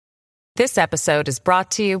This episode is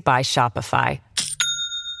brought to you by Shopify.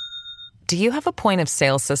 Do you have a point of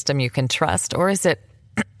sale system you can trust, or is it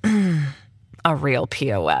a real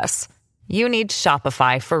POS? You need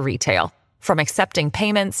Shopify for retail. From accepting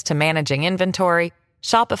payments to managing inventory,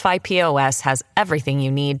 Shopify POS has everything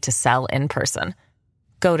you need to sell in person.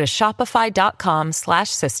 Go to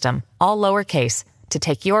shopify.com/system, all lowercase, to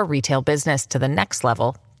take your retail business to the next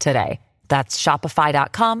level today. That's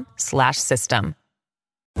shopify.com/system.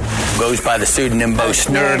 Goes by the pseudonym Bo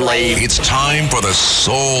Snerdley. It's time for the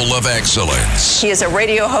Soul of Excellence. He is a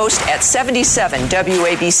radio host at 77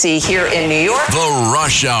 WABC here in New York. The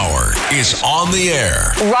Rush Hour is on the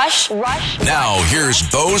air. Rush. Now here's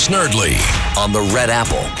Bo Snerdley On the Red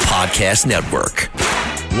Apple Podcast Network.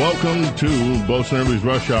 Welcome to Bo Snerdley's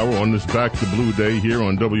Rush Hour on this Back to Blue Day here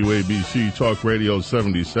on WABC Talk Radio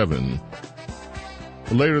 77.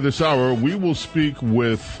 Later this hour, we will speak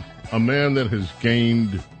with a man that has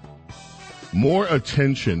gained more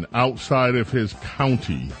attention outside of his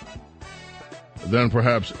county than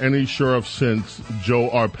perhaps any sheriff since Joe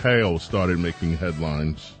Arpaio started making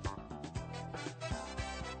headlines.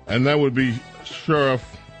 And that would be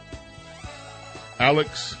Sheriff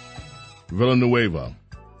Alex Villanueva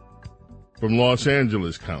from Los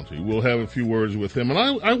Angeles County. We'll have a few words with him.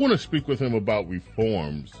 And I want to speak with him about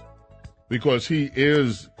reforms because he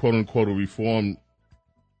is, quote-unquote, a reform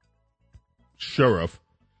sheriff.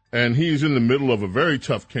 And he's in the middle of a very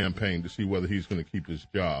tough campaign to see whether he's going to keep his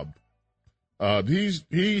job. He's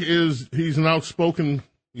an outspoken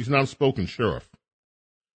sheriff.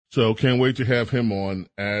 So can't wait to have him on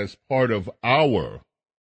as part of our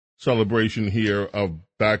celebration here of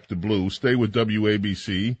Back to Blue. Stay with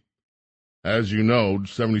WABC. As you know,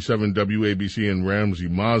 77 WABC and Ramsey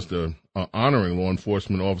Mazda are honoring law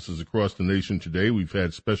enforcement officers across the nation today. We've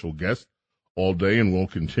had special guests all day and will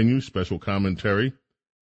continue. Special commentary.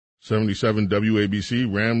 77 WABC,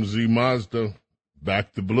 Ramsey Mazda,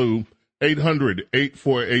 Back to Blue.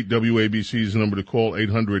 800-848-WABC is the number to call,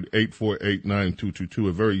 800-848-9222.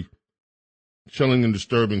 A very chilling and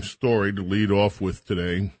disturbing story to lead off with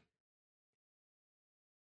today.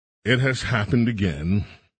 It has happened again.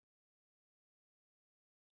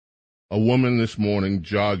 A woman this morning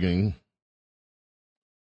jogging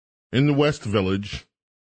in the West Village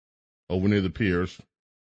over near the piers.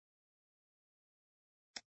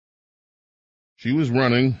 She was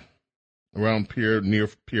running around near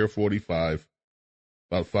Pier 45,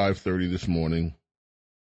 about 5:30 this morning.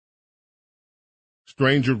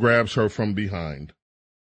 Stranger grabs her from behind,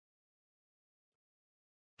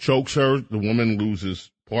 chokes her. The woman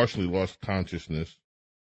partially lost consciousness.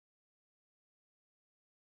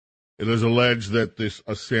 It is alleged that this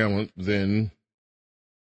assailant then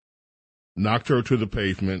knocked her to the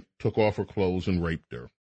pavement, took off her clothes, and raped her.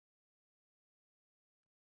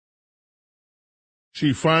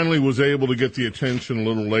 She finally was able to get the attention a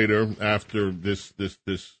little later after this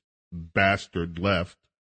bastard left.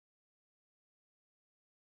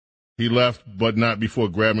 He left, but not before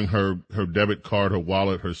grabbing her debit card, her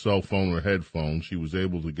wallet, her cell phone, her headphones. She was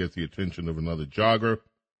able to get the attention of another jogger.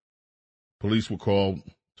 Police were called,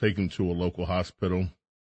 taken to a local hospital.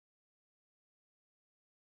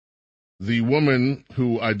 The woman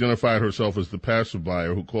who identified herself as the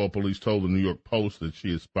passerby who called police told the New York Post that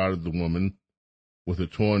she had spotted the woman with a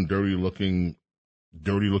torn, dirty-looking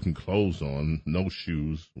clothes on, no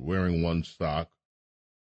shoes, wearing one sock.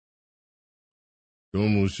 The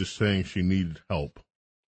woman was just saying she needed help.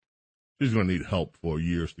 She's going to need help for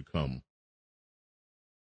years to come.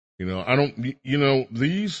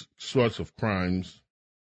 These sorts of crimes,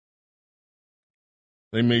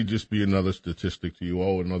 they may just be another statistic to you.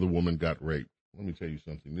 Oh, another woman got raped. Let me tell you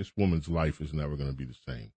something. This woman's life is never going to be the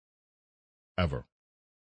same. Ever.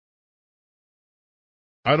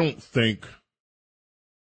 I don't think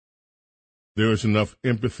there is enough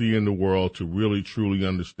empathy in the world to really, truly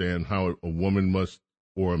understand how a woman must,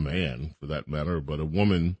 or a man for that matter, but a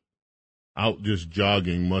woman out just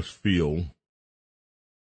jogging must feel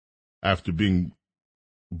after being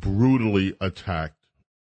brutally attacked,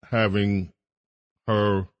 having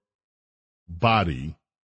her body,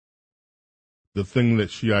 the thing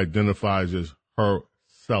that she identifies as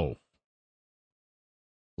herself,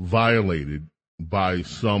 violated by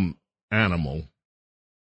some animal.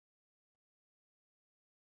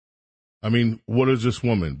 I mean, what is this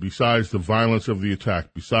woman, besides the violence of the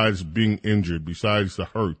attack, besides being injured, besides the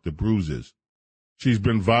hurt, the bruises? She's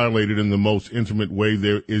been violated in the most intimate way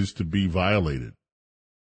there is to be violated.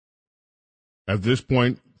 At this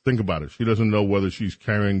point, think about it. She doesn't know whether she's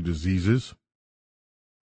carrying diseases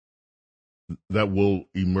that will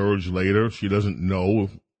emerge later. She doesn't know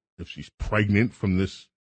if she's pregnant from this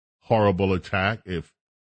horrible attack if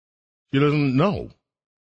she doesn't know?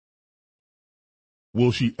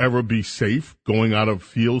 Will she ever be safe,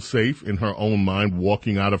 feel safe in her own mind,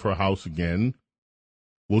 walking out of her house again?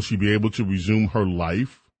 Will she be able to resume her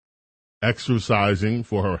life, exercising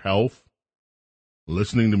for her health,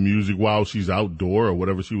 listening to music while she's outdoor or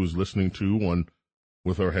whatever she was listening to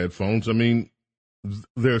with her headphones? I mean,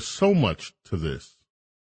 there's so much to this.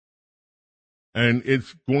 And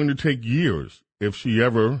it's going to take years if she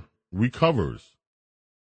ever recovers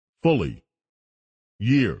fully.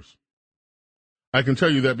 Years. I can tell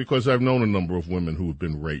you that because I've known a number of women who have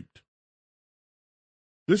been raped.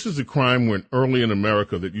 This is a crime when early in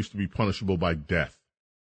America that used to be punishable by death.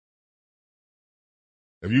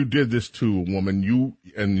 If you did this to a woman,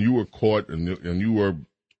 you were caught and you were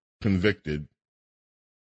convicted,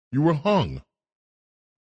 you were hung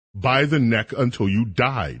by the neck until you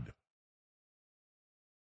died.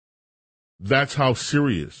 That's how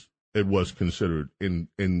serious it was considered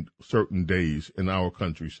in certain days in our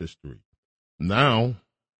country's history. Now,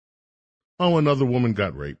 another woman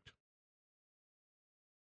got raped.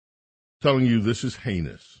 Telling you this is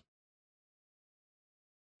heinous.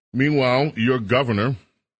 Meanwhile, your governor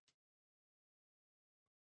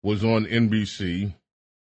was on NBC.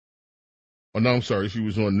 Oh, no, I'm sorry, she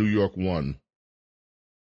was on New York One,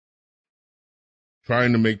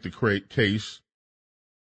 trying to make the case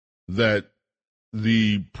that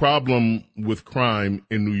the problem with crime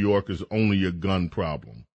in New York is only a gun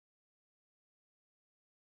problem.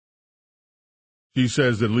 He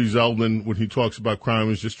says that Lee Zeldin, when he talks about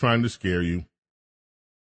crime, is just trying to scare you.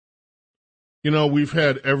 You know, we've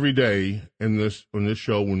had every day on this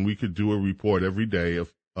show when we could do a report every day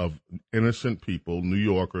of innocent people, New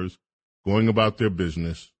Yorkers, going about their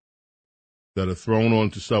business, that are thrown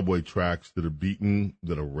onto subway tracks, that are beaten,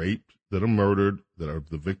 that are raped, that are murdered, that are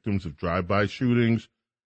the victims of drive-by shootings,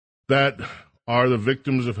 that are the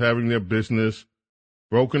victims of having their business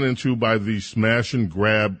broken into by these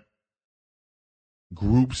smash-and-grab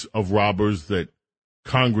groups of robbers that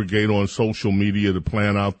congregate on social media to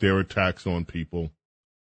plan out their attacks on people.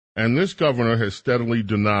 And this governor has steadily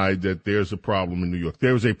denied that there's a problem in New York.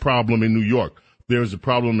 There's a problem in New York. There's a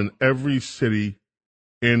problem in every city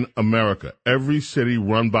in America. Every city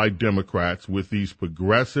run by Democrats with these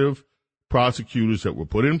progressive prosecutors that were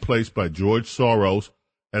put in place by George Soros.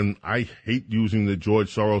 And I hate using the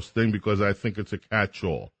George Soros thing because I think it's a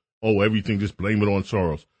catch-all. Oh, everything, just blame it on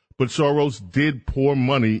Soros. But Soros did pour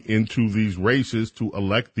money into these races to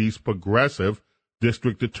elect these progressive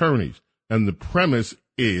district attorneys. And the premise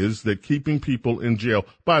is that keeping people in jail,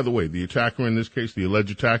 by the way, the attacker in this case, the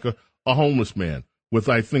alleged attacker, a homeless man with,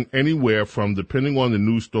 I think, anywhere from, depending on the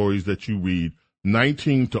news stories that you read,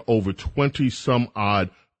 19 to over 20 some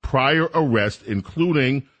odd prior arrests,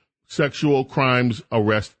 including sexual crimes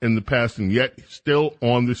arrests in the past, and yet still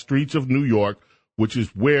on the streets of New York, which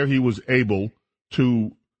is where he was able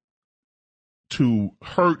to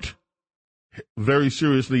hurt very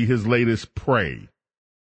seriously his latest prey,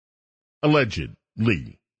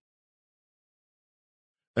 allegedly.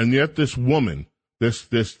 And yet this woman, this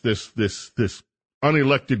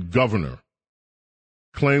unelected governor,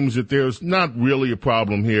 claims that there's not really a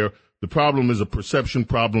problem here. The problem is a perception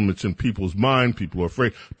problem. It's in people's mind. People are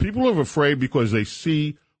afraid. People are afraid because they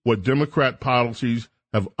see what Democrat policies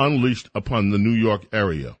have unleashed upon the New York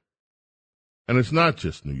area. And it's not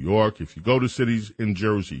just New York. If you go to cities in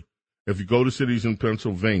Jersey, if you go to cities in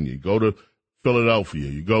Pennsylvania, you go to Philadelphia,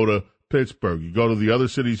 you go to Pittsburgh, you go to the other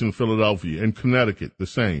cities in Philadelphia, in Connecticut, the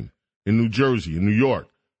same, in New Jersey, in New York.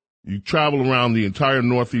 You travel around the entire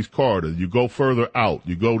Northeast corridor. You go further out.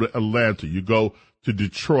 You go to Atlanta. You go to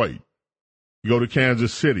Detroit. You go to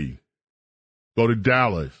Kansas City. Go to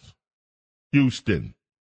Dallas, Houston,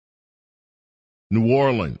 New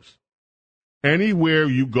Orleans. Anywhere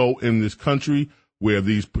you go in this country where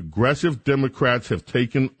these progressive Democrats have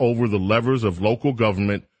taken over the levers of local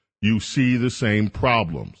government, you see the same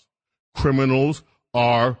problems. Criminals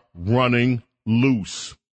are running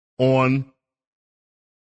loose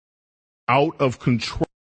out of control.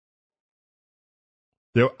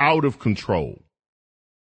 They're out of control.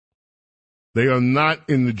 They are not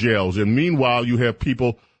in the jails. And meanwhile, you have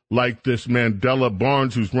people like this Mandela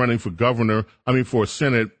Barnes, who's running for for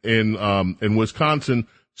Senate in Wisconsin,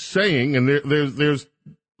 saying, and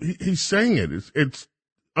he's saying it. It's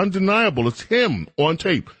undeniable. It's him on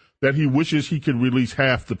tape that he wishes he could release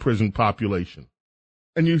half the prison population.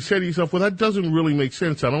 And you say to yourself, well, that doesn't really make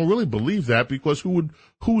sense. I don't really believe that, because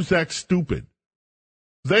who's that stupid?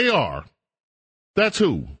 They are. That's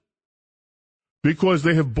who. Because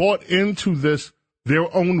they have bought into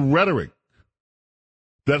their own rhetoric,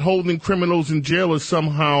 that holding criminals in jail is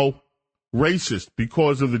somehow racist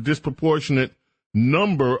because of the disproportionate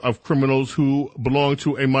number of criminals who belong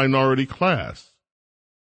to a minority class.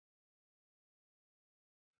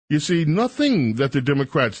 You see, nothing that the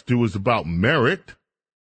Democrats do is about merit.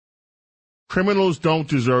 Criminals don't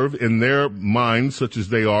deserve, in their minds, such as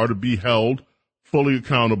they are, to be held fully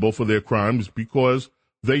accountable for their crimes because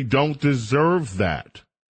they don't deserve that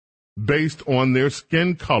based on their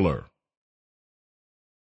skin color,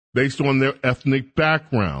 based on their ethnic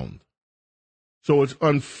background. So it's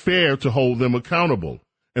unfair to hold them accountable.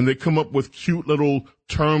 And they come up with cute little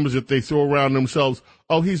terms that they throw around themselves.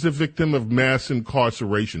 Oh, he's a victim of mass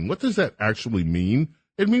incarceration. What does that actually mean?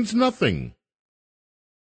 It means nothing.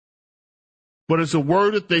 But it's a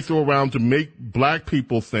word that they throw around to make black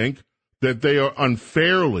people think that they are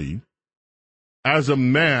unfairly, as a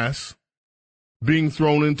mass, being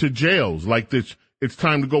thrown into jails. Like this, it's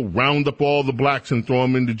time to go round up all the blacks and throw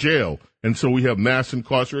them into jail. And so we have mass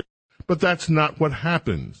incarceration. But that's not what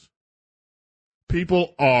happens.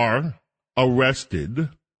 People are arrested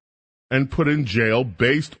and put in jail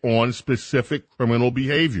based on specific criminal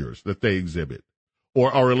behaviors that they exhibit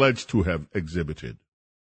or are alleged to have exhibited.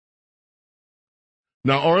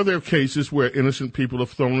 Now, are there cases where innocent people are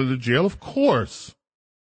thrown into jail? Of course.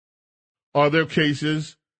 Are there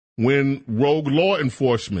cases when rogue law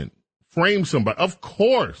enforcement frames somebody? Of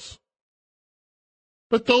course.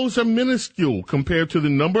 But those are minuscule compared to the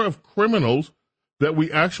number of criminals that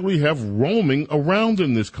we actually have roaming around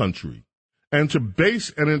in this country. And to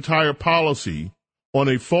base an entire policy on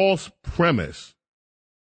a false premise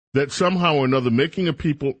that somehow or another making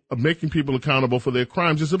people accountable for their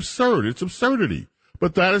crimes is absurd. It's absurdity.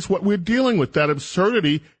 But that is what we're dealing with. That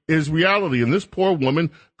absurdity is reality. And this poor woman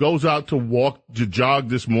goes out to jog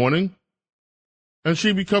this morning, and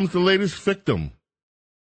she becomes the latest victim.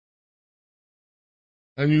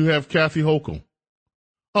 And you have Kathy Hochul.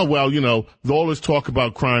 Oh, well, all this talk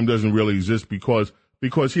about crime doesn't really exist because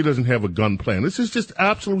he doesn't have a gun plan. This is just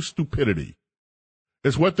absolute stupidity.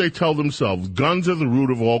 It's what they tell themselves. Guns are the root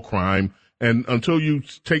of all crime, and until you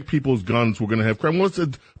take people's guns, we're going to have crime. Well,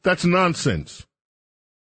 that's nonsense.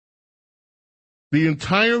 The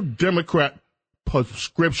entire Democrat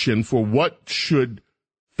prescription for what should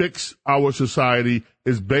fix our society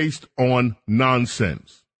is based on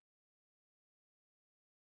nonsense.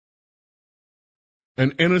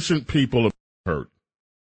 And innocent people are hurt.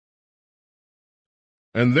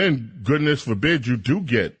 And then, goodness forbid, you do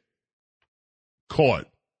get caught.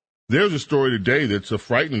 There's a story today that's a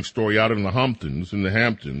frightening story out in the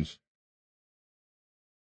Hamptons.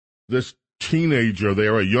 This teenager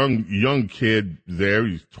there, a young kid there,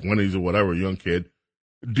 he's 20s or whatever, a young kid,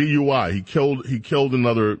 DUI. He killed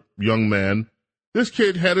another young man. This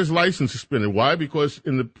kid had his license suspended. Why? Because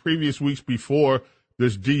in the previous weeks before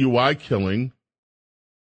this DUI killing,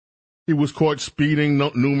 he was caught speeding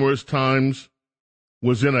numerous times,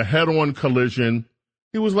 was in a head-on collision.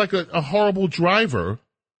 He was like a horrible driver.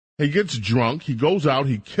 He gets drunk. He goes out.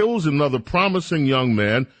 He kills another promising young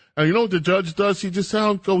man. And you know what the judge does? He just says,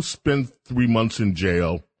 "I'll go spend 3 months in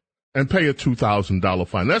jail and pay a $2,000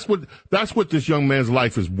 fine." That's what this young man's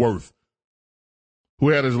life is worth, who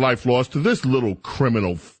had his life lost to this little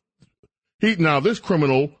criminal. This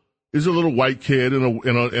criminal is a little white kid in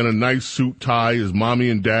a nice suit tie. His mommy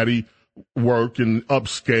and daddy work and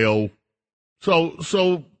upscale.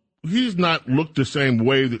 So he's not looked the same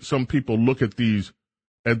way that some people look at these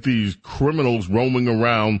criminals roaming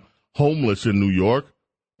around homeless in New York.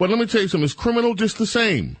 But let me tell you something, is criminal just the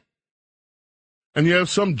same? And you have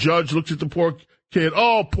some judge looks at the poor kid,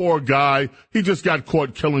 oh, poor guy, he just got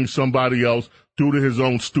caught killing somebody else due to his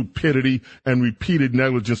own stupidity and repeated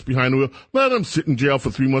negligence behind the wheel. Let him sit in jail for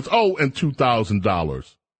 3 months. Oh, and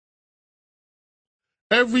 $2,000.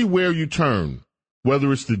 Everywhere you turn,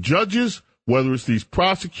 whether it's the judges, whether it's these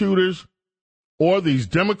prosecutors, or these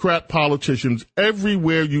Democrat politicians,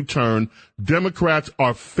 everywhere you turn, Democrats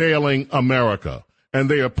are failing America. And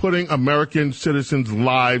they are putting American citizens'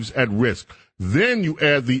 lives at risk. Then you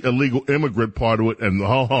add the illegal immigrant part of it, and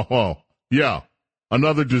yeah,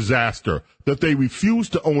 another disaster that they refuse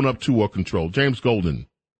to own up to or control. James Golden,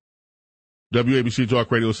 WABC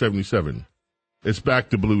Talk Radio 77. It's back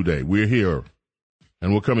to Blue Day. We're here,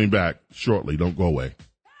 and we're coming back shortly. Don't go away.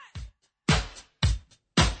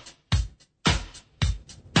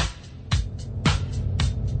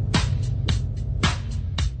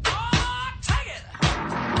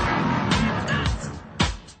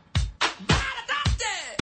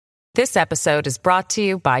 This episode is brought to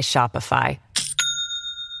you by Shopify.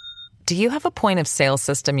 Do you have a point of sale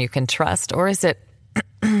system you can trust, or is it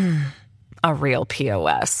a real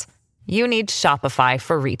POS? You need Shopify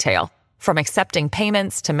for retail. From accepting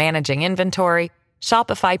payments to managing inventory,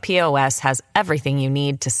 Shopify POS has everything you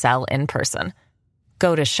need to sell in person.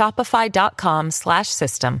 Go to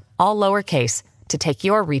shopify.com/system, all lowercase, to take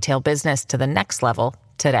your retail business to the next level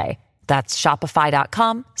today. That's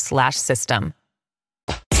shopify.com/system.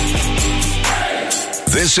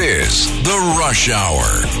 This is The Rush Hour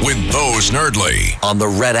with Bo Snerdley on the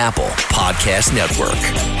Red Apple Podcast Network.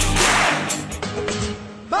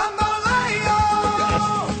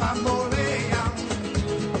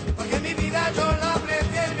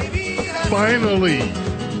 Finally,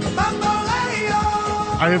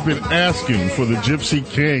 I have been asking for the Gypsy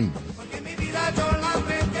King.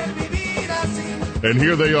 And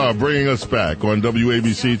here they are, bringing us back on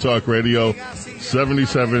WABC Talk Radio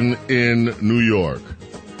 77 in New York.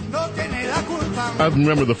 I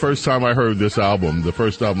remember the first time I heard this album, this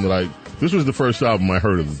was the first album I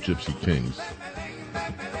heard of the Gypsy Kings.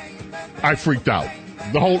 I freaked out.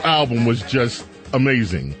 The whole album was just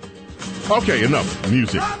amazing. Okay, enough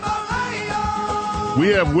music. We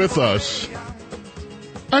have with us,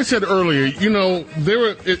 I said earlier,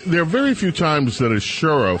 there are very few times that a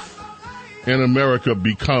sheriff in America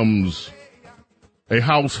becomes a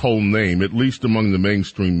household name, at least among the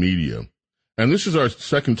mainstream media. And this is our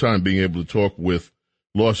second time being able to talk with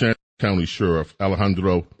Los Angeles County Sheriff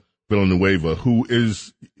Alejandro Villanueva, who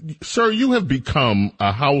is, sir, you have become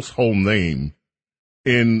a household name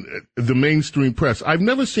in the mainstream press. I've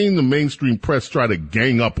never seen the mainstream press try to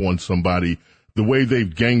gang up on somebody the way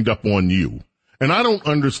they've ganged up on you. And I don't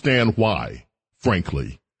understand why,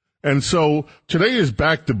 frankly. And so today is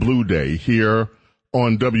Back the Blue Day here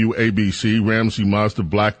on WABC, Ramsey Mazda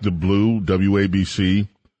Black the Blue, WABC.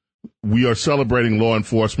 We are celebrating law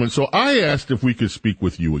enforcement. So I asked if we could speak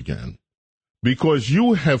with you again, because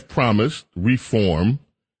you have promised reform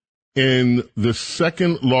in the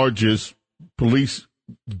second largest police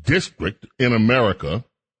district in America,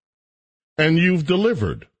 and you've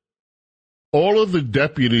delivered. All of the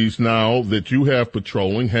deputies now that you have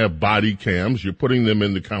patrolling have body cams. You're putting them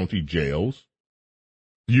in the county jails.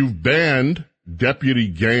 You've banned deputy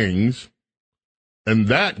gangs, and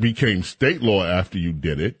that became state law after you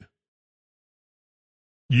did it.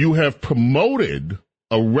 You have promoted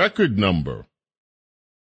a record number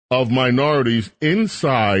of minorities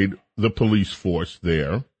inside the police force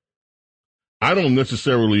there. I don't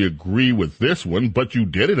necessarily agree with this one, but you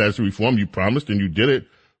did it as a reform. You promised, and you did it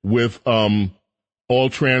with all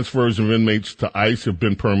transfers of inmates to ICE have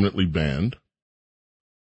been permanently banned.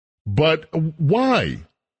 But why?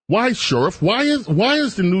 Why, Sheriff? Why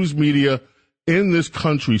is the news media in this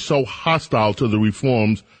country so hostile to the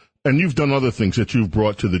reforms? And you've done other things that you've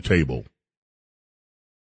brought to the table.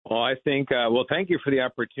 Well, I think, thank you for the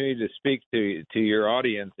opportunity to speak to your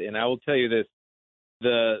audience. And I will tell you this,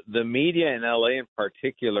 the media in LA in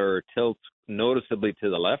particular tilts noticeably to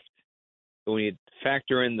the left. When you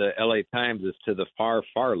factor in the LA Times, it's to the far,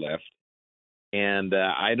 far left. And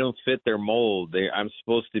I don't fit their mold. I'm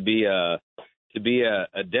supposed to be a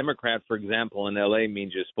Democrat, for example, in LA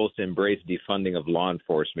means you're supposed to embrace defunding of law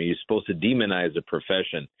enforcement. You're supposed to demonize the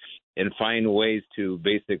profession and find ways to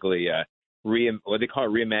basically what they call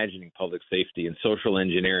reimagining public safety and social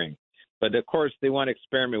engineering. But of course, they want to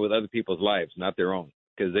experiment with other people's lives, not their own,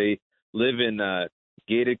 because they live in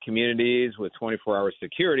gated communities with 24-hour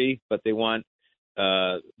security, but they want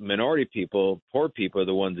minority people, poor people, are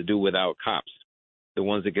the ones that do without cops, the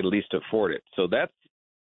ones that can at least afford it. So that's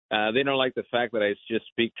they don't like the fact that I just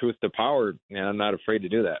speak truth to power, and I'm not afraid to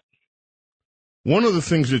do that. One of the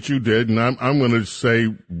things that you did, and I'm going to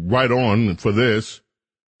say right on for this,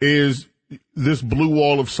 is this blue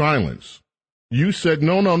wall of silence. You said,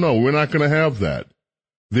 no, we're not going to have that.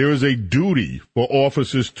 There is a duty for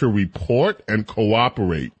officers to report and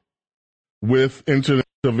cooperate with incidents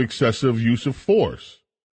of excessive use of force.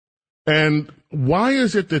 And why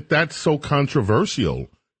is it that that's so controversial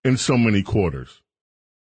in so many quarters?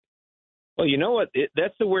 Well, you know what?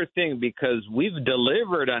 That's the weird thing, because we've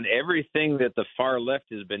delivered on everything that the far left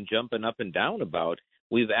has been jumping up and down about.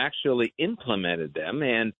 We've actually implemented them.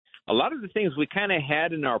 And a lot of the things we kind of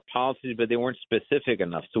had in our policies, but they weren't specific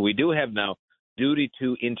enough. So we do have now duty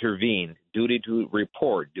to intervene, duty to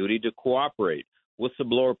report, duty to cooperate,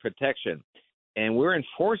 whistleblower protection. And we're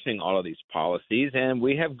enforcing all of these policies, and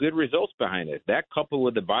we have good results behind it. That, coupled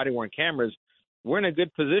with the body-worn cameras, we're in a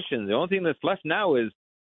good position. The only thing that's left now is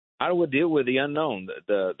how do we deal with the unknown,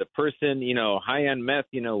 the person, high on meth,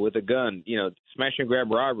 with a gun, smash and grab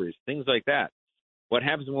robberies, things like that. What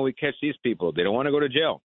happens when we catch these people? They don't want to go to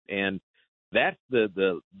jail. And that's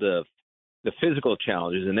the physical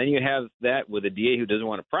challenges. And then you have that with a DA who doesn't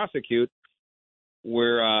want to prosecute.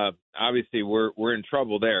 we're obviously we're in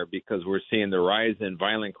trouble there because we're seeing the rise in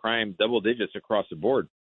violent crime, double digits across the board.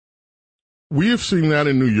 We have seen that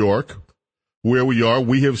in New York, where we are.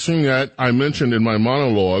 We have seen that. I mentioned in my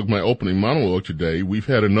monologue, my opening monologue today, we've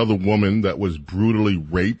had another woman that was brutally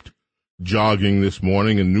raped jogging this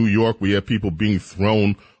morning. In New York, we have people being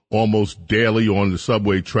thrown almost daily on the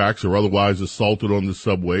subway tracks or otherwise assaulted on the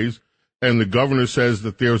subways. And the governor says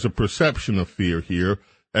that there's a perception of fear here,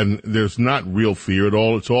 and there's not real fear at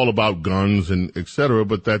all. It's all about guns and et cetera,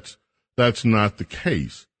 but that's not the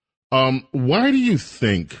case. Why do you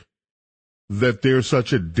think that there's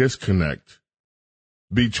such a disconnect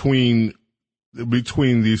between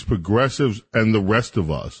these progressives and the rest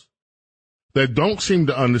of us that don't seem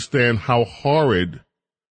to understand how horrid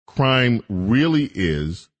crime really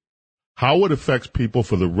is, how it affects people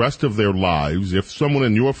for the rest of their lives? If someone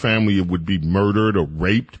in your family would be murdered or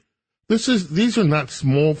raped, these are not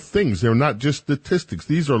small things. They're not just statistics.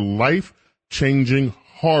 These are life-changing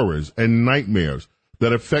horrors and nightmares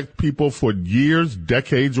that affect people for years,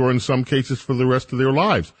 decades, or in some cases for the rest of their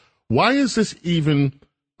lives. Why is this even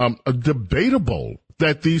debatable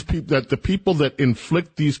that the people that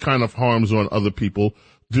inflict these kind of harms on other people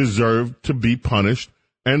deserve to be punished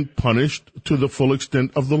and punished to the full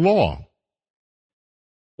extent of the law?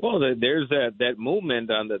 Well, there's that movement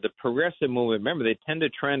on the progressive movement. Remember, they tend to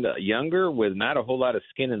trend younger with not a whole lot of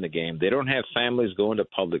skin in the game. They don't have families going to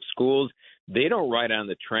public schools. They don't ride on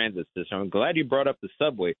the transit system. I'm glad you brought up the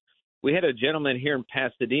subway. We had a gentleman here in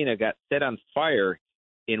Pasadena got set on fire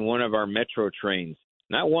in one of our metro trains,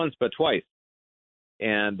 not once but twice.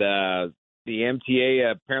 And the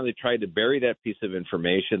MTA apparently tried to bury that piece of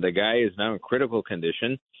information. The guy is now in critical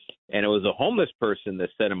condition, and it was a homeless person that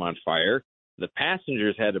set him on fire. The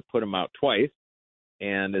passengers had to put him out twice,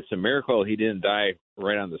 and it's a miracle he didn't die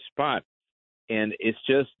right on the spot. And it's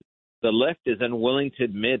just the left is unwilling to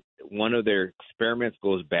admit one of their experiments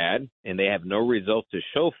goes bad, and they have no results to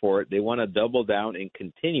show for it. They want to double down and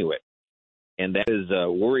continue it. And that is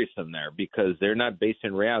worrisome there because they're not based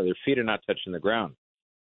in reality. Their feet are not touching the ground.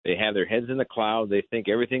 They have their heads in the cloud. They think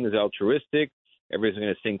everything is altruistic. Everybody's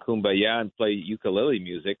going to sing Kumbaya and play ukulele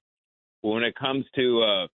music. But when it comes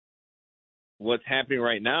to what's happening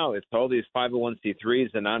right now, it's all these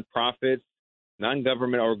 501c3s, the nonprofits,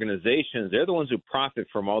 non-government organizations. They're the ones who profit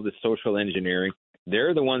from all this social engineering.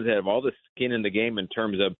 They're the ones that have all the skin in the game in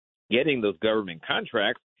terms of getting those government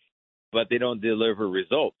contracts, but they don't deliver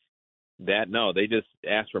results. They just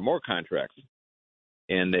ask for more contracts.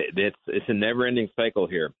 And it's a never-ending cycle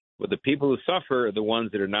here. But the people who suffer are the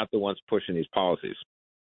ones that are not the ones pushing these policies.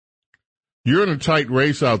 You're in a tight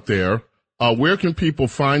race out there. Where can people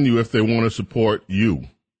find you if they want to support you?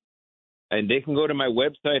 And they can go to my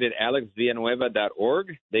website at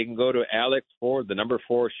alexvillanueva.org. They can go to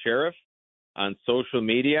Alex4 Sheriff on social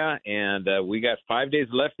media. And we got 5 days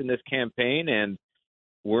left in this campaign, and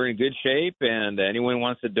we're in good shape. And anyone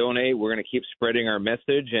wants to donate, we're going to keep spreading our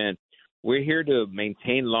message. And we're here to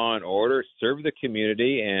maintain law and order, serve the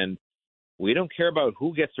community, and we don't care about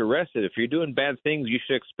who gets arrested. If you're doing bad things, you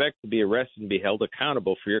should expect to be arrested and be held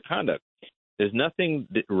accountable for your conduct. There's nothing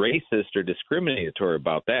racist or discriminatory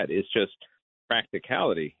about that. It's just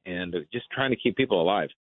practicality and just trying to keep people alive.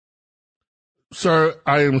 Sir,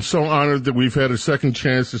 I am so honored that we've had a second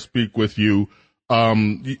chance to speak with you.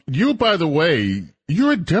 You, by the way,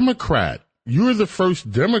 you're a Democrat. You're the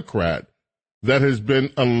first Democrat that has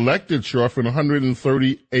been elected sheriff in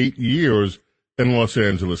 138 years in Los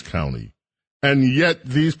Angeles County. And yet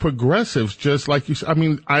these progressives, just like you said,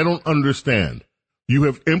 I don't understand. You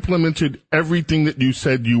have implemented everything that you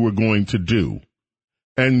said you were going to do.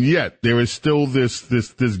 And yet there is still this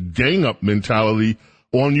gang up mentality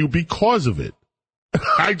on you because of it.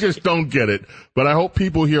 I just don't get it. But I hope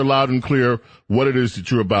people hear loud and clear what it is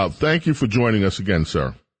that you're about. Thank you for joining us again,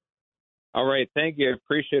 sir. All right. Thank you. I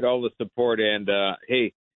appreciate all the support. And,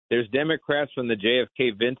 hey, there's Democrats from the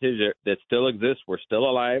JFK vintage that still exist. We're still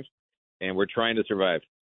alive, and we're trying to survive.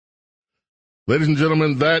 Ladies and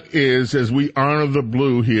gentlemen, that is as we honor the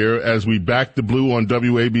blue here, as we back the blue on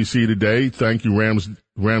WABC today. Thank you,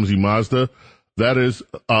 Ramsey Mazda. That is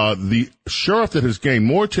the sheriff that has gained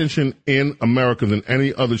more attention in America than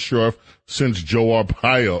any other sheriff since Joe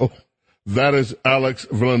Arpaio. That is Alex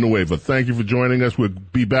Villanueva. Thank you for joining us. We'll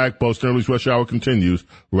be back. Bo Snerdly's Rush Hour continues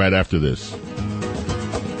right after this.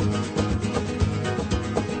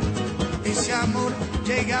 Ese amor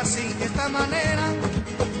llega así, de esta manera,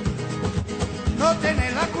 no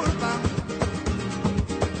tiene la culpa.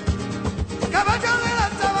 Caballo de la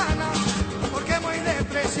sabana, porque muy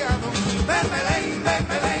despreciado. Ven, Belén, ven,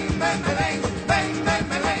 Belén, ven, Belén, ven, ven,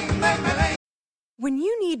 Belén, ven, Belén. When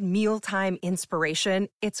you need mealtime inspiration,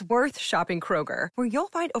 it's worth shopping Kroger, where you'll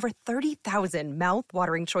find over 30,000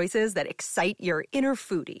 mouth-watering choices that excite your inner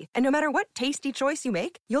foodie. And no matter what tasty choice you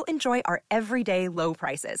make, you'll enjoy our everyday low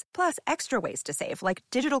prices, plus extra ways to save, like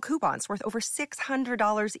digital coupons worth over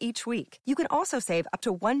 $600 each week. You can also save up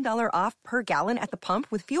to $1 off per gallon at the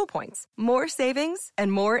pump with fuel points. More savings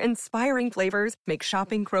and more inspiring flavors make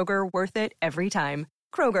shopping Kroger worth it every time.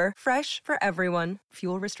 Kroger, fresh for everyone.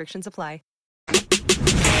 Fuel restrictions apply.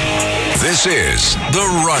 This is The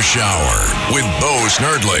Rush Hour with Bo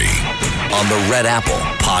Snerdley on the Red Apple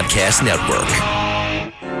Podcast Network.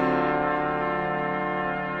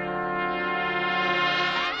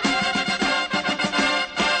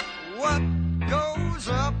 What goes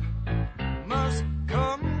up must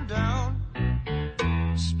come down.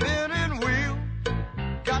 Spinning wheel,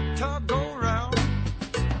 got to go round.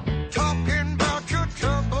 Talking about your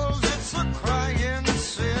troubles, it's a crying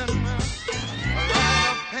sin. Ride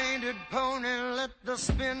a painted pony, let the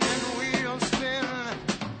spinning wheel spin.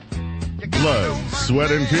 Blood,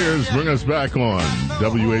 sweat, and tears bring us back on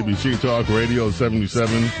WABC Talk Radio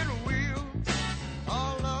 77.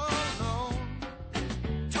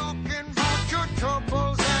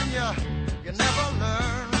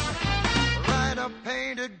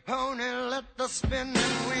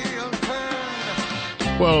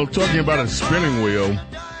 Well, talking about a spinning wheel,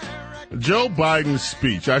 Joe Biden's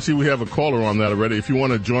speech. I see we have a caller on that already. If you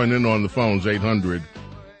want to join in on the phones,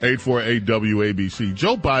 800-848-WABC.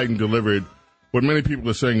 Joe Biden delivered what many people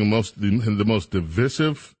are saying the most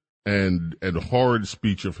divisive and horrid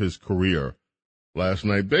speech of his career last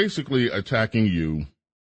night, basically attacking you,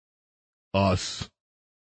 us,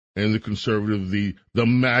 and the conservative, the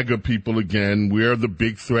MAGA people again. We're the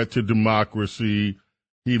big threat to democracy.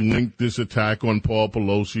 He linked this attack on Paul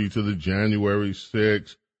Pelosi to the January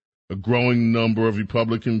 6th, a growing number of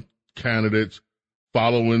Republican candidates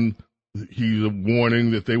following, he's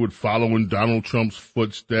warning that they would follow in Donald Trump's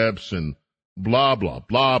footsteps and blah, blah,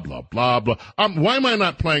 blah, blah, blah, blah. Why am I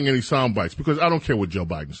not playing any sound bites? Because I don't care what Joe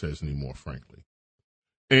Biden says anymore, frankly.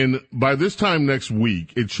 And by this time next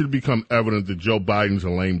week, it should become evident that Joe Biden's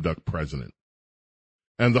a lame duck president.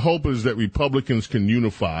 And the hope is that Republicans can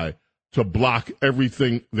unify to block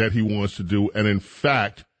everything that he wants to do, and in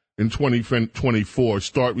fact, in 2024,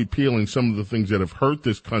 start repealing some of the things that have hurt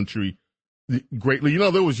this country greatly. You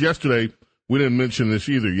know, there was yesterday, we didn't mention this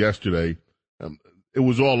either yesterday, it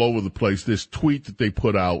was all over the place, this tweet that they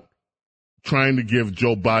put out trying to give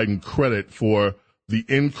Joe Biden credit for the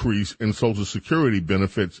increase in Social Security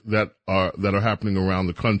benefits that are happening around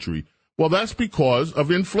the country. Well, that's because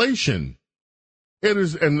of inflation. It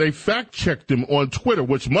is, and they fact-checked him on Twitter,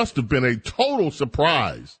 which must have been a total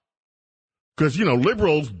surprise. Because, you know,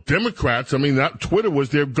 liberals, Democrats, I mean, that Twitter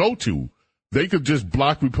was their go-to. They could just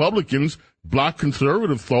block Republicans, block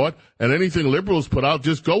conservative thought, and anything liberals put out,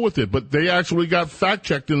 just go with it. But they actually got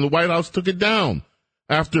fact-checked, and the White House took it down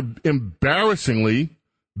after embarrassingly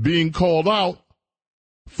being called out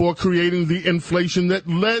for creating the inflation that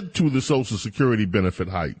led to the Social Security benefit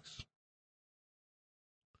hikes.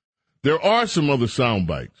 There are some other sound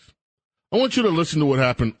bites. I want you to listen to what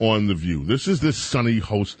happened on The View. This is this Sunny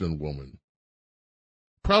Hostin woman.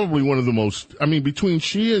 Probably one of the most, I mean, between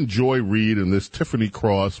she and Joy Reid and this Tiffany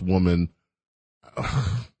Cross woman.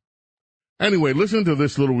 Anyway, listen to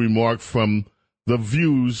this little remark from The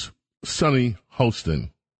View's Sunny Hostin.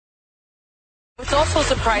 What's also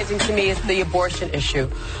surprising to me is the abortion issue.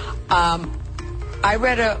 I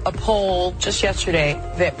read a poll just yesterday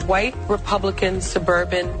that white Republican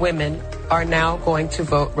suburban women are now going to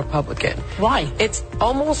vote Republican. Why? It's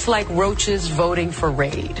almost like roaches voting for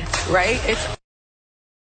Raid, right?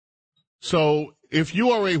 So if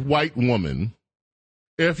you are a white woman,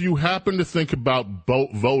 if you happen to think about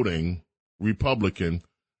voting Republican,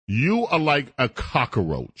 you are like a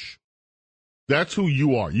cockroach. That's who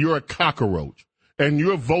you are. You're a cockroach. And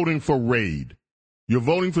you're voting for Raid. You're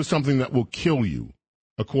voting for something that will kill you,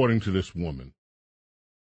 according to this woman.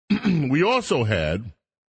 We also had,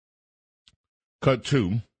 cut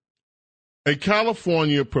two, a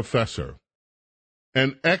California professor,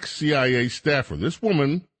 an ex-CIA staffer. This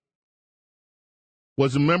woman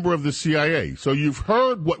was a member of the CIA. So you've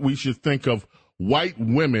heard what we should think of white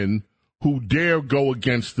women who dare go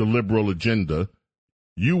against the liberal agenda.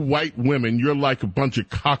 You white women, you're like a bunch of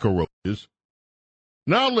cockroaches.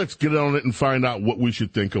 Now let's get on it and find out what we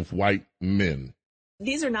should think of white men.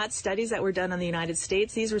 These are not studies that were done on the United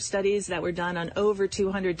States. These were studies that were done on over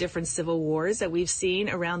 200 different civil wars that we've seen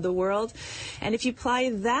around the world. And if you apply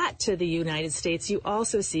that to the United States, you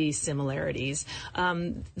also see similarities.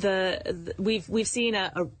 We've seen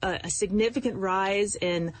a significant rise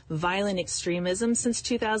in violent extremism since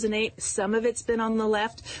 2008. Some of it's been on the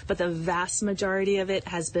left, but the vast majority of it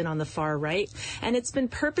has been on the far right. And it's been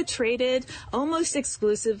perpetrated almost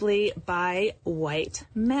exclusively by white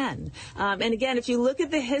men. And again, if you look at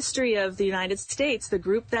the history of the United States, the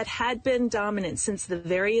group that had been dominant since the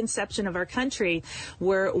very inception of our country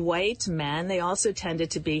were white men. They also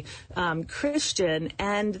tended to be Christian,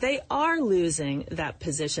 and they are losing that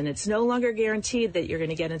position. It's no longer guaranteed that you're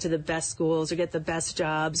going to get into the best schools or get the best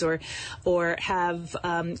jobs or have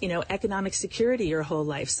economic security your whole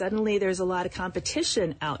life. Suddenly, there's a lot of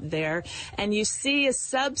competition out there, and you see a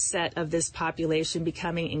subset of this population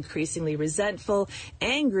becoming increasingly resentful,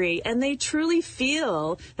 angry, and they truly feel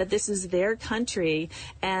that this is their country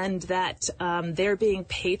and that they're being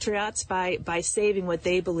patriots by saving what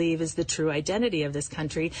they believe is the true identity of this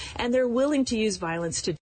country, and they're willing to use violence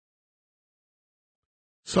to.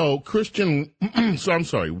 So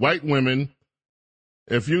white women,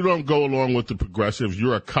 if you don't go along with the progressives,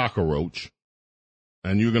 you're a cockroach,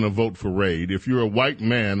 and you're going to vote for Raid. If you're a white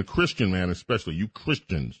man, a Christian man especially, you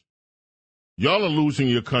Christians, y'all are losing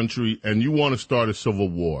your country, and you want to start a civil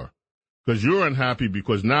war. Because you're unhappy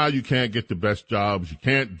because now you can't get the best jobs, you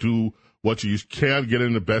can't do what you can't get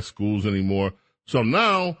in the best schools anymore. So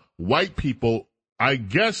now, white people, I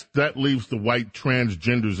guess that leaves the white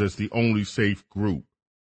transgenders as the only safe group.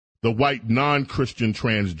 The white non-Christian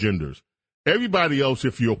transgenders. Everybody else,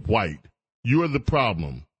 if you're white, you're the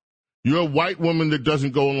problem. You're a white woman that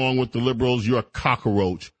doesn't go along with the liberals, you're a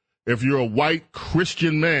cockroach. If you're a white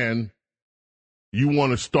Christian man, you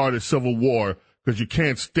want to start a civil war because you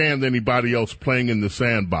can't stand anybody else playing in the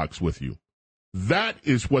sandbox with you. That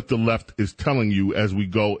is what the left is telling you as we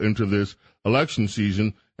go into this election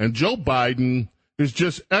season. And Joe Biden is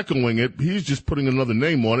just echoing it. He's just putting another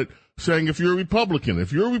name on it, saying if you're a Republican,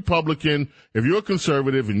 if you're a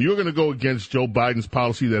conservative, and you're going to go against Joe Biden's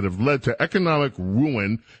policy that have led to economic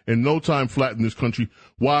ruin and no time flat in this country,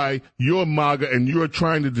 why you're MAGA and you're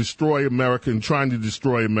trying to destroy America and trying to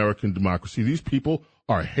destroy American democracy. These people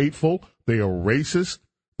are hateful. They are racist.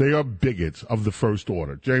 They are bigots of the first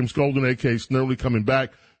order. James Golden, a.k.a. Snerdley, coming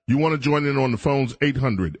back. You want to join in on the phones,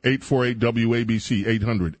 800-848-WABC,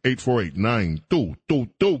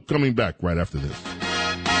 800-848-9222. Coming back right after this.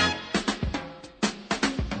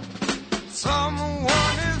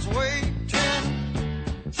 Someone is waiting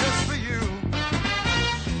just for you.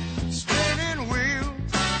 Spinning wheels,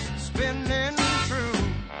 spinning true.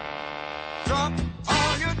 Drop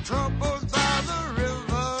all your troubles by the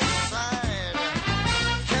riverside.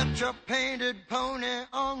 Catch a painted pony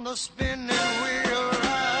on the spinning wheel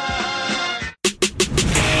ride.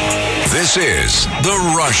 This is The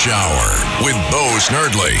Rush Hour with Bo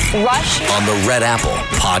Snerdley. Rush on the Red Apple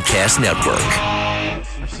Podcast Network.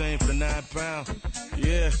 Same for 9 pounds.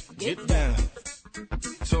 Yeah, get down.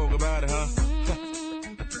 Talk about it, huh?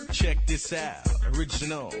 Check this out.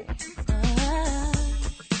 Original.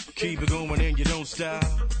 Keep it going and you don't stop.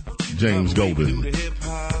 James Golden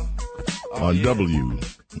on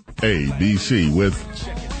WABC with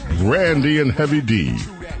Randy and Heavy D.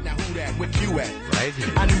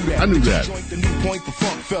 I knew that. The new point for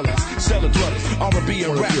funk fellas, cellar dwellers, R&B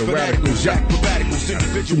and rap radicals, jack radicals,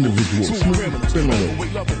 individuals, smooth criminal,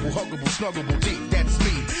 lovable, huggable, snuggable, deep. That's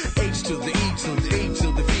me. H to the E to the E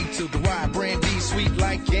to the V to the Y. Brandy, sweet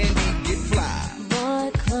like candy, get fly.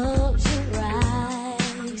 Boy, close your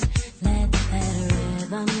eyes, let that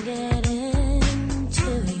rhythm get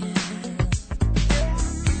into you.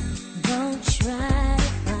 Don't try to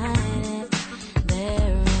fight it.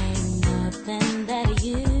 There ain't nothing that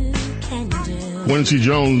you can do. Quincy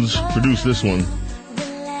Jones produced this one.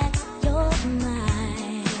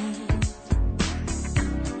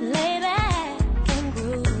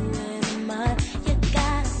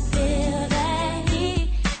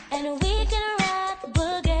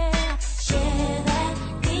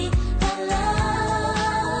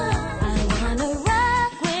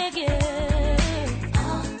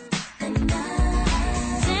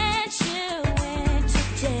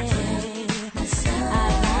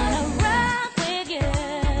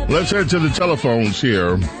 Let's head to the telephones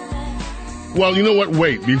here. Well, you know what?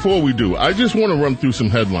 Wait, before we do, I just want to run through some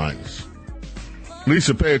headlines.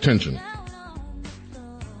 Lisa, pay attention.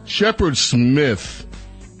 Shepard Smith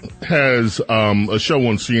has a show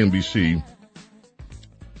on CNBC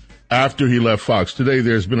after he left Fox. Today,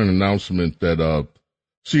 there's been an announcement that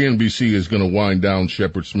CNBC is going to wind down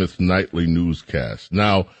Shepard Smith's nightly newscast.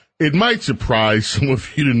 Now, it might surprise some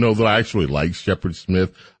of you to know that I actually like Shepard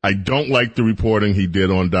Smith. I don't like the reporting he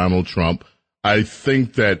did on Donald Trump. I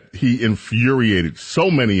think that he infuriated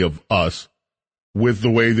so many of us with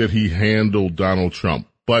the way that he handled Donald Trump.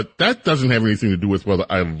 But that doesn't have anything to do with whether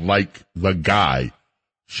I like the guy,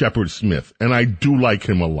 Shepard Smith. And I do like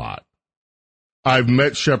him a lot. I've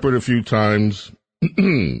met Shepard a few times.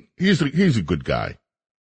 He's a good guy.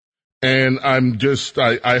 And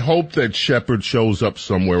I hope that Shepard shows up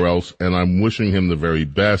somewhere else, and I'm wishing him the very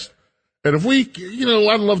best. And if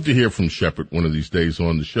I'd love to hear from Shepard one of these days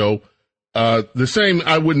on the show. The same,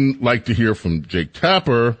 I wouldn't like to hear from Jake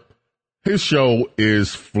Tapper. His show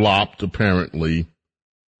is flopped, apparently,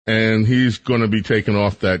 and he's going to be taken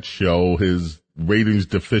off that show. His ratings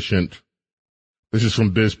deficient. This is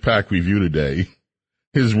from BizPac Review today.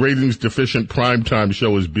 His ratings deficient primetime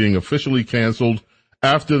show is being officially canceled.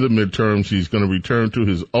 After the midterms, he's going to return to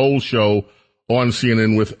his old show on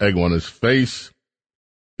CNN with egg on his face.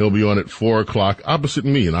 He'll be on at 4 o'clock opposite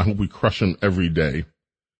me, and I hope we crush him every day.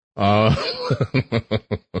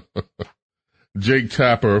 Jake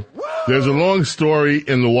Tapper. There's a long story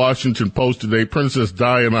in the Washington Post today. Princess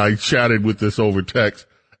Di and I chatted with this over text.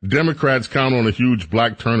 Democrats count on a huge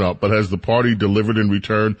black turnout, but has the party delivered in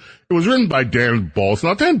return? It was written by Dan Balls.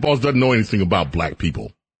 Now, Dan Balls doesn't know anything about black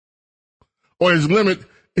people. Or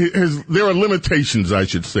there are limitations, I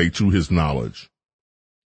should say, to his knowledge.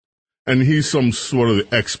 And he's some sort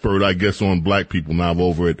of expert, I guess, on black people now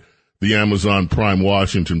over at the Amazon Prime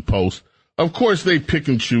Washington Post. Of course, they pick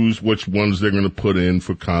and choose which ones they're going to put in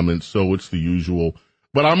for comments, so it's the usual.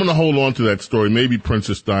 But I'm going to hold on to that story. Maybe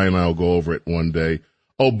Princess Di and I will go over it one day.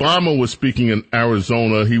 Obama was speaking in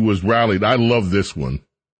Arizona. He was rallied. I love this one.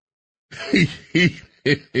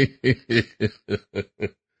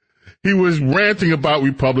 He was ranting about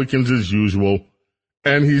Republicans as usual,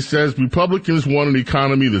 and he says Republicans want an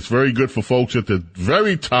economy that's very good for folks at the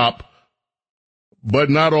very top, but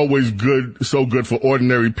not always so good for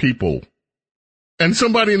ordinary people. And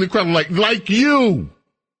somebody in the crowd like you.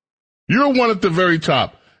 You're one at the very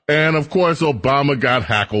top. And, of course, Obama got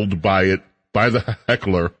heckled by the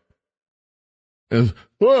heckler. And,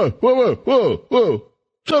 whoa,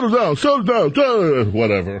 settle down,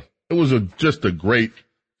 whatever. It was just a great,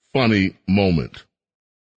 funny moment.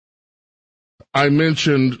 I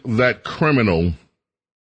mentioned that criminal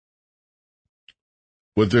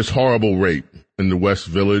with this horrible rape in the West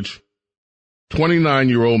Village.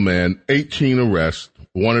 29-year-old man, 18 arrests,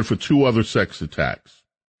 wanted for 2 other sex attacks.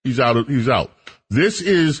 He's out. This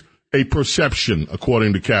is a perception,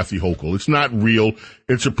 according to Kathy Hochul. It's not real.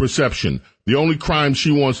 It's a perception. The only crimes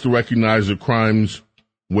she wants to recognize are crimes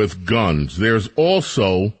with guns. There's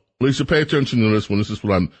also, Lisa, pay attention to this one. This is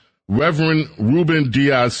what I'm, Reverend Ruben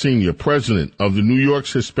Diaz Sr., president of the New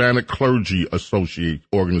York's Hispanic Clergy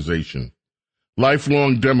Organization,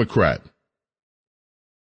 lifelong Democrat.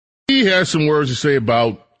 He has some words to say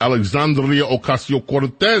about Alexandria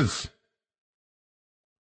Ocasio-Cortez.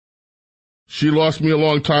 She lost me a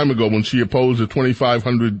long time ago when she opposed the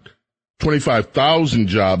 25,000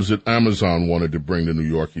 jobs that Amazon wanted to bring to New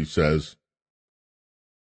York, he says.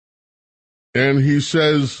 And he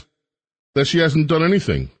says that she hasn't done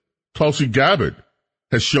anything. Tulsi Gabbard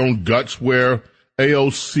has shown guts where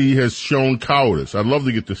AOC has shown cowardice. I'd love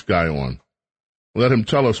to get this guy on. Let him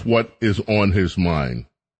tell us what is on his mind.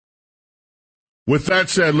 With that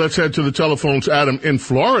said, let's head to the telephones. Adam in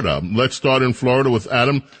Florida. Let's start in Florida with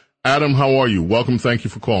Adam. Adam, how are you? Welcome. Thank you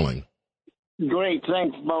for calling. Great.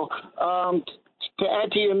 Thanks, Bo. To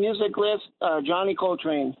add to your music list, Johnny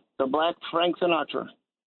Coltrane, the Black Frank Sinatra.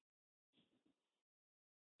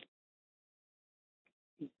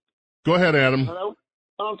 Go ahead, Adam. Hello?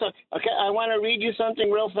 Oh, I'm sorry. Okay, I want to read you something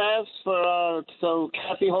real fast so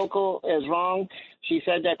Kathy Hochul is wrong. She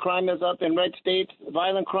said that crime is up in red states.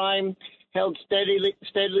 Violent crime held steadily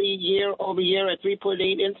year over year at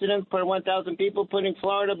 3.8 incidents per 1,000 people, putting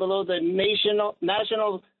Florida below the national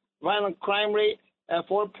violent crime rate at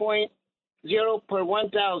 4.0 per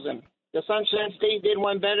 1,000. The Sunshine State did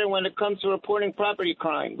one better when it comes to reporting property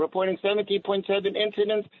crime, reporting 17.7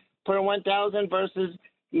 incidents per 1,000 versus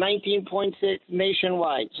 19.6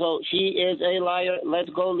 nationwide. So she is a liar. Let's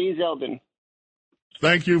go, Lee Zeldin.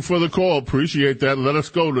 Thank you for the call. Appreciate that. Let us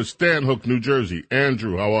go to Stanhook, New Jersey.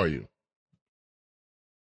 Andrew, how are you?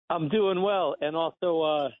 I'm doing well. And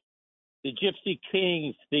also the Gypsy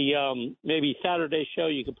Kings, the maybe Saturday show,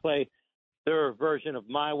 you can play their version of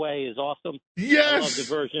My Way is awesome. Yes. I love the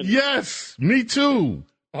version. Yes. Me too.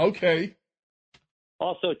 Okay.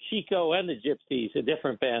 Also, Chico and the Gypsies, a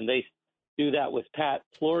different band. They do that with Pat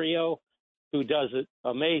Florio. who does it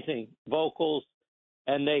amazing vocals,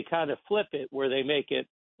 and they kind of flip it where they make it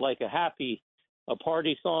like a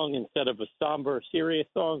party song instead of a somber, serious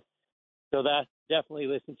song. So that definitely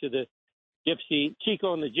listen to the Gypsy,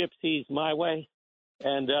 Chico and the Gypsies, My Way.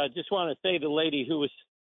 And just want to say to the lady who was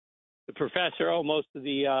the professor, most of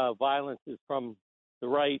the violence is from the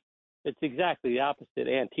right. It's exactly the opposite.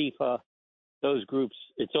 Antifa, those groups,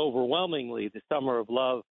 it's overwhelmingly the Summer of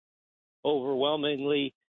Love,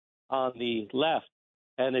 overwhelmingly on the left.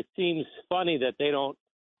 And it seems funny that they don't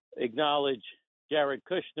acknowledge Jared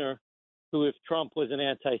Kushner, who, if Trump was an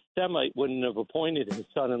anti-Semite, wouldn't have appointed his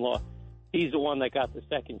son-in-law. He's the one that got the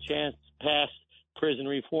second chance, passed prison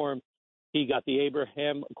reform. He got the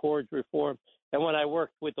Abraham Accords reform. And when I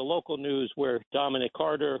worked with the local news where Dominic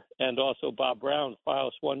Carter and also Bob Brown,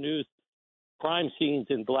 Files One News, crime scenes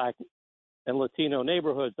in black and Latino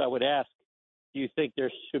neighborhoods, I would ask, do you think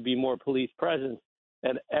there should be more police presence?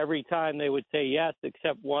 And every time they would say yes,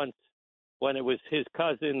 except once when it was his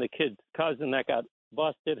cousin, the kid's cousin, that got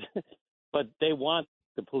busted. But they want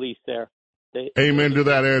the police there. Amen to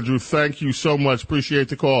that, Andrew. Thank you so much. Appreciate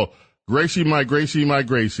the call. Gracie, my Gracie, my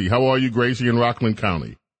Gracie. How are you, Gracie, in Rockland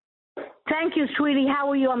County? Thank you, sweetie. How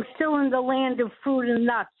are you? I'm still in the land of fruit and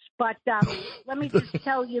nuts. But let me just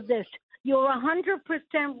tell you this. You're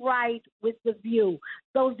 100% right with the view.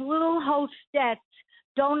 Those little hostettes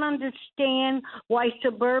don't understand why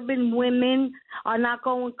suburban women are not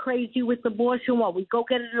going crazy with abortion. What, we go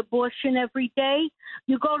get an abortion every day?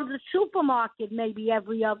 You go to the supermarket maybe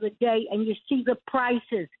every other day and you see the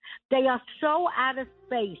prices. They are so out of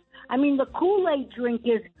space. I mean, the Kool-Aid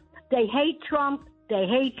drinkers, they hate Trump, they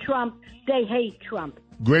hate Trump, they hate Trump.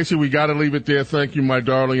 Gracie, we got to leave it there. Thank you, my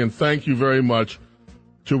darling, and thank you very much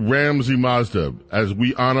to Ramsey Mazda. As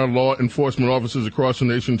we honor law enforcement officers across the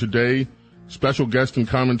nation today, special guest and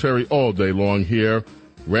commentary all day long here.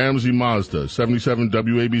 Ramsey Mazda, 77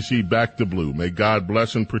 WABC, Back to Blue. May God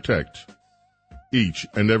bless and protect each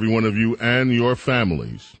and every one of you and your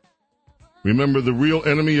families. Remember, the real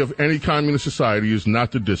enemy of any communist society is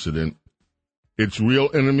not the dissident. Its real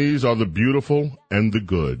enemies are the beautiful and the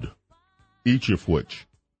good, each of which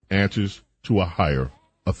answers to a higher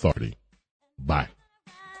authority. Bye.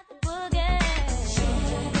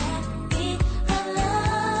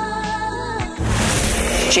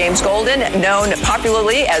 James Golden, known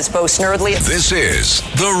popularly as Bo Snerdley. This is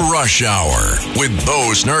The Rush Hour with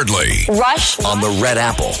Bo Snerdley. Rush on the Red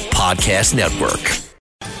Apple Podcast Network.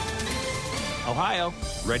 Ohio,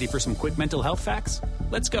 ready for some quick mental health facts?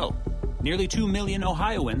 Let's go. Nearly 2 million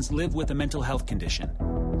Ohioans live with a mental health condition.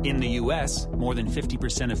 In the U.S., more than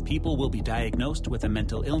 50% of people will be diagnosed with a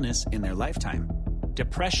mental illness in their lifetime.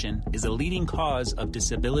 Depression is a leading cause of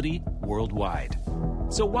disability worldwide.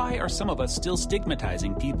 So why are some of us still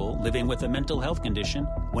stigmatizing people living with a mental health condition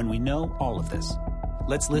when we know all of this?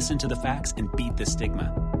 Let's listen to the facts and beat the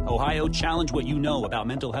stigma. Ohio, challenge what you know about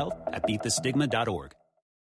mental health at beatthestigma.org.